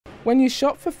When you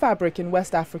shop for fabric in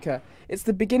West Africa, it's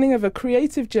the beginning of a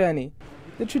creative journey.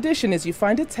 The tradition is you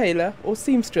find a tailor or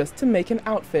seamstress to make an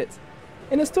outfit.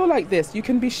 In a store like this, you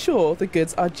can be sure the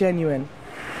goods are genuine.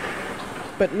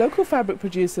 But local fabric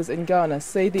producers in Ghana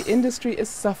say the industry is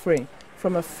suffering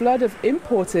from a flood of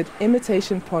imported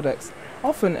imitation products,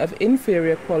 often of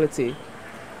inferior quality.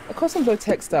 Boateng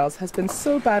Textiles has been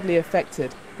so badly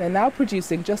affected, they're now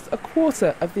producing just a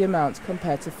quarter of the amount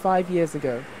compared to 5 years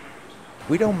ago.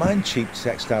 We don't mind cheap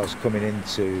textiles coming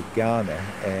into Ghana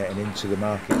and into the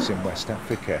markets in West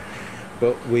Africa,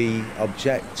 but we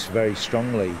object very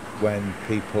strongly when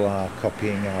people are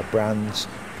copying our brands,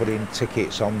 putting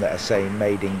tickets on that are saying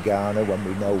made in Ghana when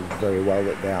we know very well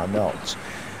that they are not.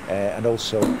 And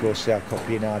also, of course, they are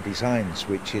copying our designs,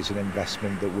 which is an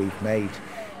investment that we've made.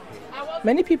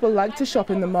 Many people like to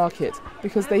shop in the market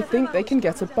because they think they can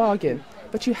get a bargain,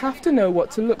 but you have to know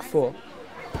what to look for.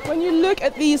 When you look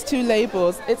at these two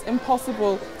labels, it's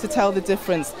impossible to tell the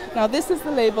difference. Now, this is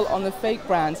the label on the fake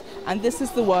brand, and this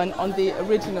is the one on the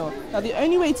original. Now, the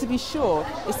only way to be sure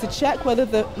is to check whether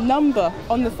the number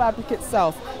on the fabric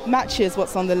itself matches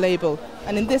what's on the label,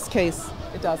 and in this case,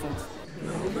 it doesn't.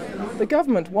 The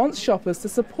government wants shoppers to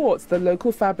support the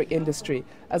local fabric industry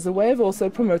as a way of also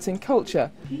promoting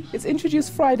culture. It's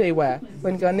introduced Friday wear,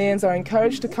 when Ghanaians are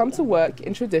encouraged to come to work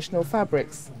in traditional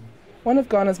fabrics. One of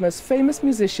Ghana's most famous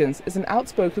musicians is an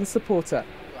outspoken supporter.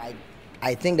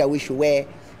 I think that we should wear,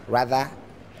 rather,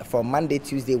 for Monday,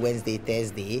 Tuesday, Wednesday,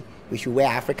 Thursday, we should wear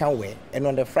African wear, and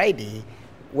on the Friday,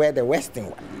 wear the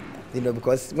Western one.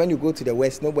 Because when you go to the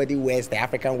West, nobody wears the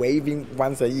African wear even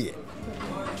once a year.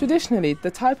 Traditionally,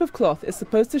 the type of cloth is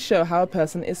supposed to show how a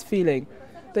person is feeling.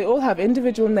 They all have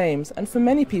individual names, and for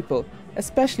many people,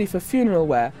 especially for funeral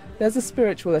wear, there's a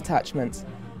spiritual attachment.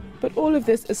 But all of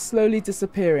this is slowly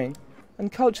disappearing,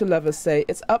 and culture lovers say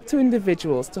it's up to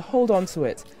individuals to hold on to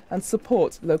it and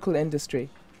support local industry.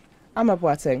 I'm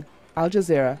Boateng, Al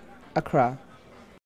Jazeera, Accra.